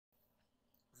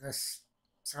this.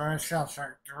 So I shall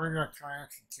start during a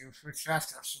triaction to food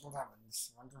fast episode 11,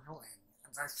 this wonderful end.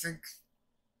 And I think,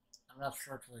 I'm not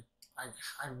sure, like, I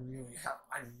really,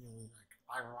 like,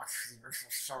 I watched the original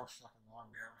so fucking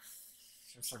long ago.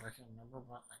 Just like I can remember,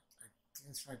 but I think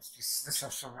this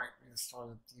episode might be the start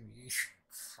of deviation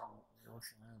from the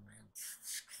original anime. And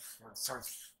it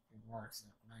starts being more like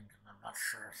the manga, I'm not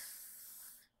sure.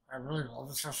 I really love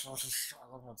this episode. I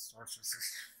love how it starts with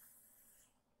this.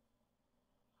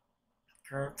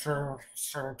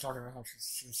 Started talking about how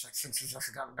she's like, since she's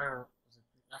actually gotten better,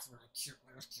 that's really cute.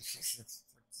 Like,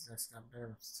 that's gotten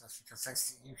better stuff because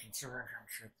thanks to Yuki too, and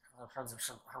shit. Her friends are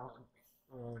so how's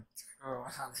your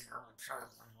early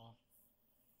friends and all.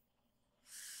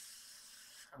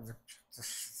 And the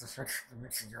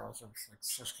mixing girls are like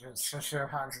such good, such a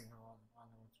housing the one. I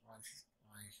don't know why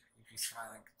Yuki's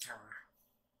smiling terror.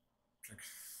 Like,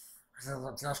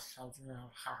 just how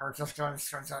her just going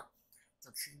turns out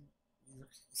that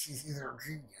she's either a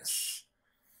genius,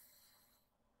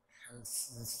 as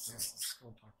this is the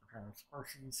school doctor parents, or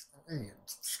she's an idiot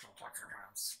school doctor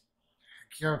parents.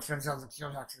 Kyo turns out that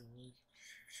Kyo's actually really,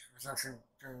 was actually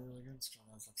doing really good still.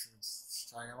 That's actually been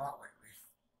studying a lot lately.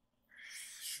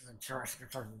 She's like,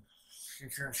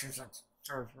 she's like,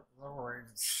 sort of lower age,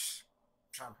 it's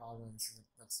John Paul, and she's like,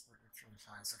 that's really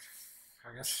fine. So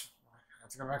I guess I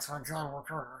have to go back to my job and work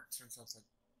harder. It turns out that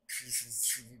she needs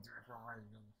to reform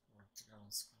writing to go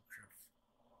on school trip,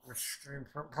 which they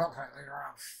put later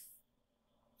on.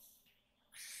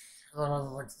 I don't know,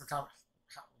 like the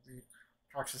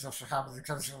practice also happens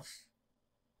because of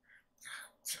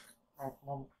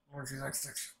when he likes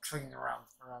to clean around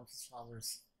his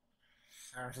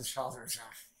father's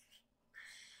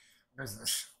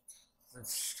business.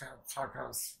 It's kind of talk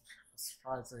about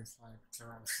surprised they find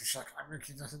her. She's like, I'm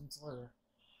making nothing later.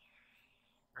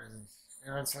 Really.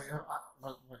 You know, it's like,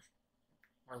 but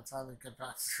by the time they get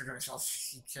back to sugar, it's all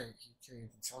he can't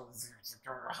even tell it's like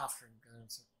going to a hospital and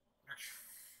it's like,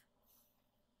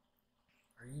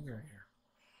 what are you doing here?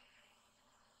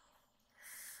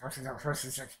 Watching that first,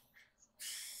 it's like,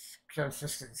 Kyo's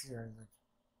sister's here, and like,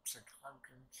 it's like, I'm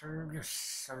curious.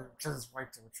 So it says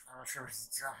white, which I'm not sure if it's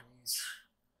Japanese.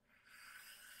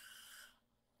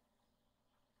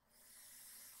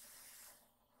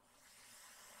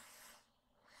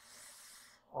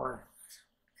 Or,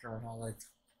 sure, how like,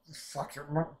 fuck your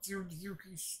mom, dude,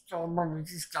 Yuki stole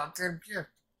Mommy's goddamn gift.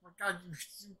 Oh my god, you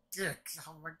dick.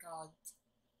 Oh my god.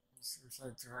 It's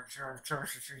like, she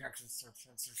actually starts to,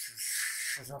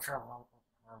 she's not sure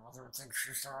her mother would think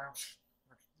she's around.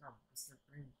 Like, no, it's like,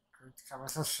 we could come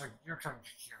with us, like, you're coming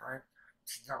here, right?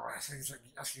 She's not right. He's like,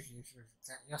 yes,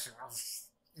 yes, it was.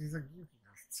 He's like, Yuki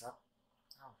knows what's up.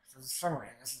 Oh, there's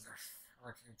somewhere, isn't there?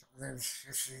 Like, then she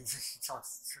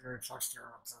talks to her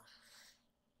about the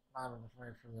mom and the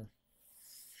way for the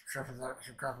trip that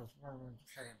her grandpa's willing to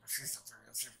pay, but she's not there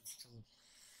yet.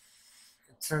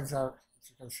 It turns out it's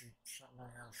because she shut my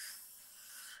house.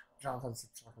 Jonathan's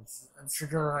and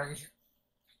Shigure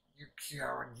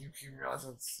Yukio and Yuki realize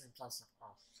at the same time, like,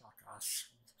 oh, fuck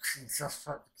us. She just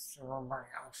put so much money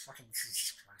out of fucking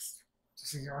Jesus Christ.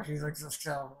 So, he's like, this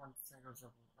guy, one thing goes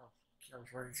up, Kyo's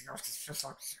ready, he goes to fist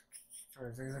up. So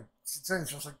he's like, it's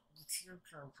just like, it's your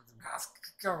turn for the mask,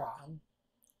 go on.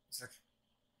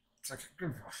 It's like a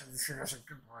good boy. And she goes, a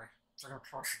good boy. It's like a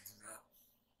portion to that.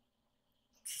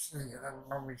 Just, yeah, then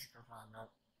no way to go find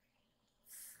out.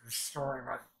 The story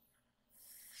about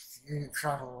the idiot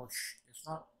traveler, which is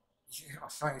not a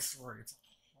funny story.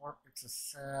 It's a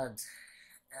sad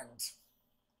and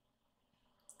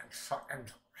and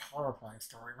horrifying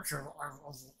story, which I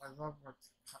love what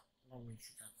Mommy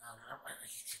got out of it. I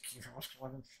keep almost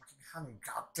going fucking honey,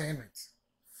 god damn it.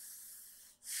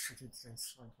 She did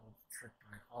things swindled, tricked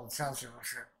by all the sounds of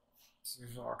shit. She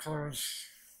uses all our clothes.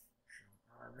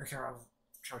 She'll make her on the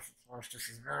church of forest because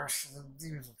she's embarrassed, and the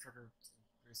demons will trick her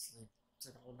basically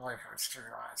take a whole knife out to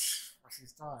her eyes. While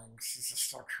she's dying, she's just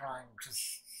start crying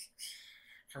because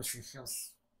she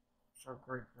feels so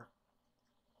great for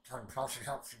having possibly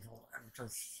help people, and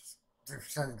because they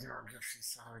pretend to give her a gift,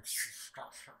 she's finally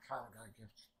got a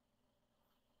gift.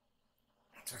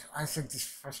 So I think this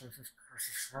person is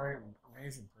just a very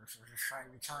amazing person, just trying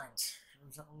to be kind. Who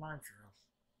does that remind you of?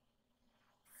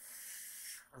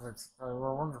 That they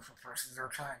were a wonderful person, they were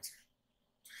kind.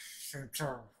 Same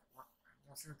term.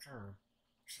 What's her term?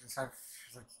 She's like,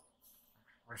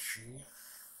 was she?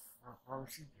 What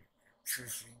was she doing? She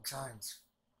was being kind.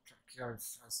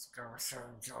 Has to go with her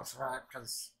and Joe's right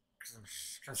because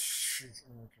she's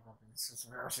in the company. It's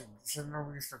embarrassing. So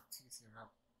nobody started teasing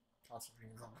about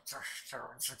possibly a little bit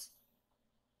terrorist.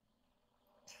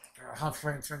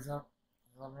 Halfway, it turns out,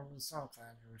 I remember the song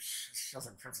plan, she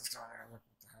doesn't Princess Diana, like,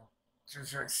 what the hell. She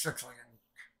was very sickly and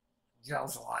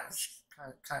yells a lot. It's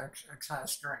kind of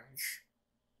strange.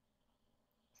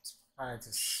 I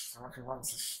just, he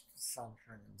wants his son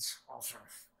and also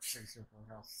see super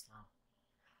health as well.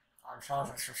 I'm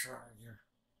positive for sure you.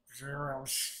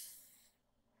 Zeros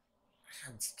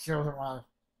and killed him on,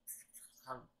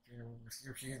 with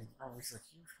Yuki and always like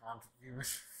you found he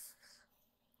was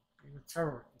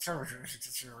terror music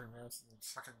to really man and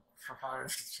fucking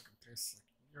papayas to fucking taste like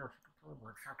you're a fucking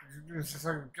pervert. How could you do this to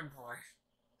fucking good boy?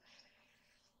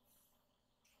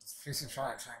 It's PC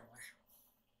five family.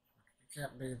 You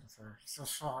can't be with her. He's so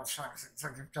strong on chance. It's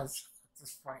like because at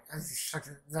this point, as he's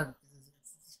fucking then at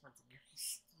this point he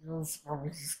steals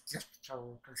Mommy's gift to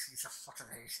her because she's a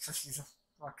fucking ace. Because she's a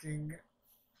fucking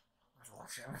I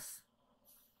love him.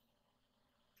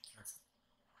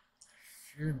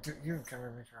 You can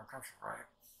make her uncomfortable, right?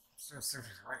 So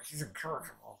seriously, right? He's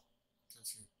incorrigible.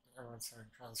 Since everyone's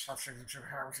saying, trying to stop shaking your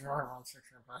hair with your arm on,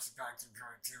 shaking your plastic bag to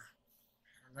enjoy it too.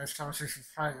 And those conversations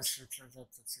find this shit turns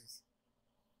out that she's.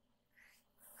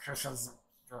 Chris has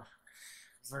the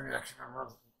Zodiac,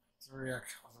 remember Zodiac,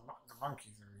 the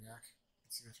monkey Zodiac.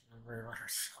 She was very much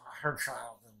her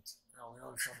child and all the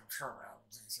other children were around.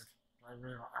 And he's like, I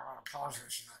want to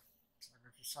apologize. She's like,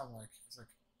 what's your son like? He's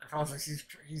like, I apologize,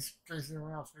 he's crazy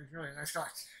around else, but he's really a nice guy.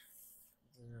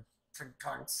 The ping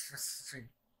pong between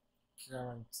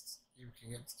Kyo and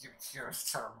Yuki and Kyo's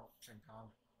terrible ping pong.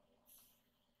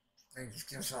 And he just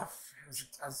gives up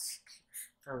as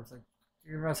Kyo's like,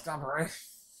 you messed up, right?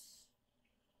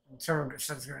 And Kyo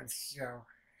says going to Kyo.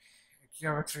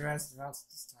 Kyo actually has the mouse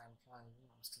this time, fine,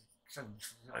 couldn't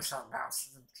really shot mouse.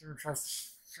 And Kyo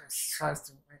tries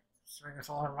to swing us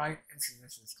all right, and she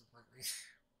misses completely.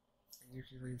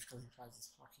 Yuki leaves because he finds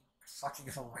this fucking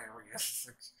hilarious. It's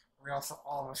like, we also,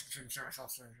 all of us can show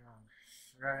ourselves so wrong.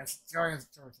 It's going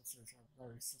into the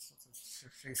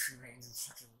her face remains and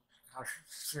fucking, how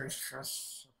serious she was,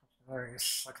 so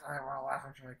hilarious. Like, I don't want to laugh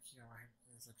at her, like,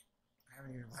 it's like, I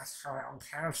haven't even laughed from my own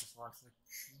parents before. It's like,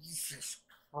 Jesus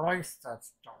Christ,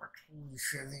 that's dark. Holy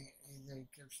shit, they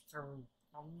give her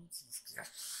moments and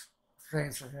gifts.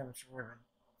 Praise for him, it's women.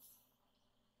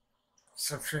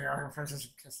 So her princess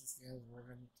kisses the other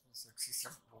women. It's like she's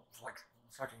just like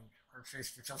fucking her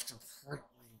face becomes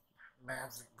completely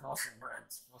madly Gaussian bread.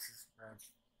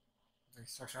 They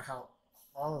start to help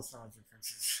all the sons of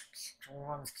princes. Cool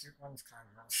ones, cute ones, kind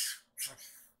ones. It's like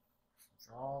it's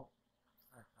all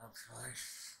actually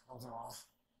hold them all.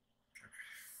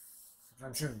 But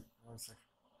then too, it's like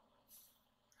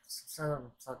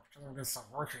so because I'm gonna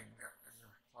stop working in your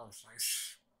father's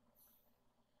place.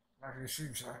 After she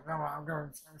said, no, I'm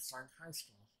starting high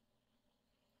school.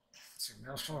 It's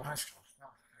middle school or high school? No.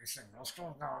 Are you saying middle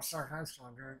school? No, I'm starting high school.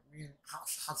 I'm doing, me and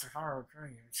Hatsuharu are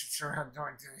training. And she sure had no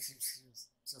idea she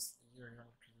was just a year younger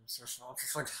because he was so small.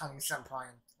 Just like Honey Senpai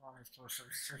and high school. So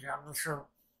yeah, I'm not sure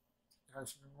if I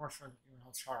should be more sure that you and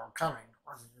Hatsuharu are coming,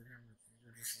 or that you're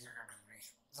just a year younger than me.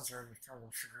 That's where I just tried to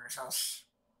figure it out.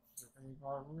 And you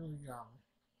are really young.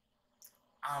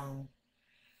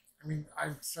 I mean,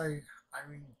 I'd say,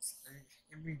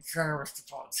 it'd be generous to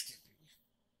call it skimpy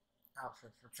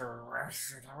outfit for Trevor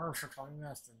arrested. I remember for calling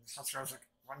arrested. That's where I was like,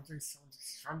 one day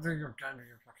you're gonna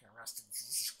get fucking arrested.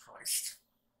 Jesus Christ.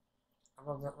 I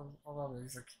love that.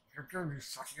 He's like, you're gonna be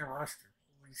fucking arrested.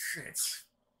 Holy shit.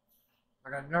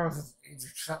 Like, I know his age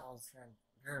of settlers can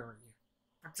vary,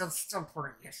 but that's still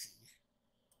pretty iffy.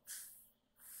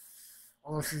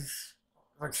 Although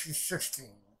she's 16.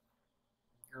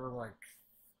 You're like,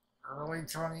 early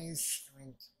 20s, I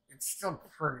mean, it's still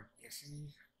pretty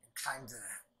iffy and kinda,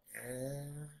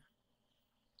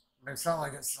 but it's not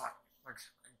like it's not, like,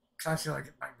 I kinda feel like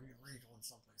it might be illegal in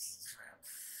some places,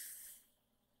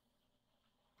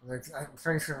 man. Like, I'm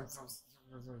pretty sure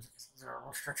there are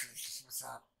restrictions just with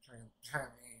that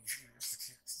trying age, even if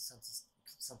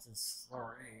since it's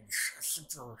lower age. I think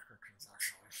there are restrictions,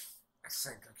 actually.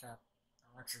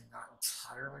 I'm actually not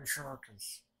entirely sure,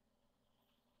 because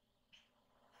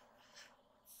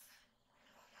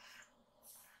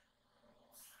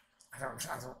I don't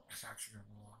actually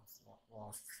know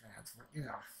law fans, but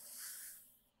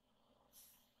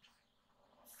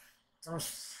those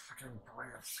fucking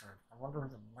brilliant. I wonder who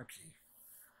the monkey.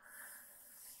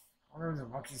 I wonder who the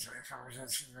monkey's in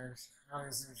conversation with.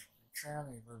 His name's Chan.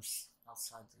 He lives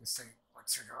outside the estate, like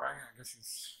Tsugai. I guess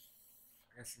he's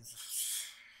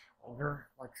older,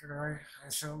 like Tsugai, I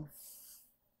assume.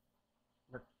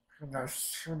 But who knows?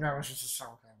 Who knows? It's a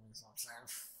song family, is what I'm saying.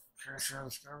 Curious where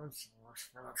this goes.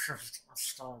 Where that trip is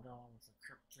still going with the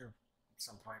trip too at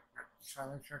some point. But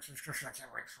finally, trip subscription. I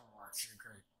can't wait for more. It's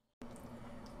great.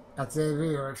 At the end of the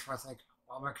video, I just want to thank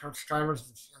all my coach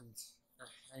drivers and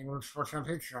anyone who's watching on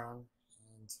Patreon.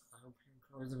 And I hope you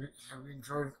enjoy the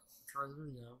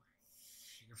video.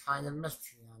 You can find the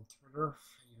mystery on Twitter.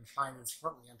 You can find it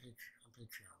support me on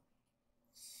Patreon.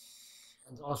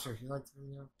 And also, if you like the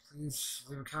video, please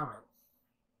leave a comment.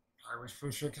 I always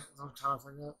appreciate those comments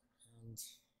like that. And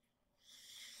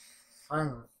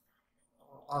finally,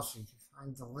 also, you can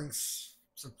find the links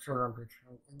to Twitter on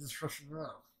Patreon in the description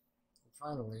below. And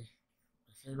finally,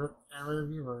 my favorite anime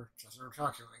reviewer, Jessica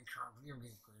Otaku, and current video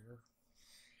game creator,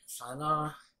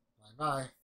 sayonara, bye bye.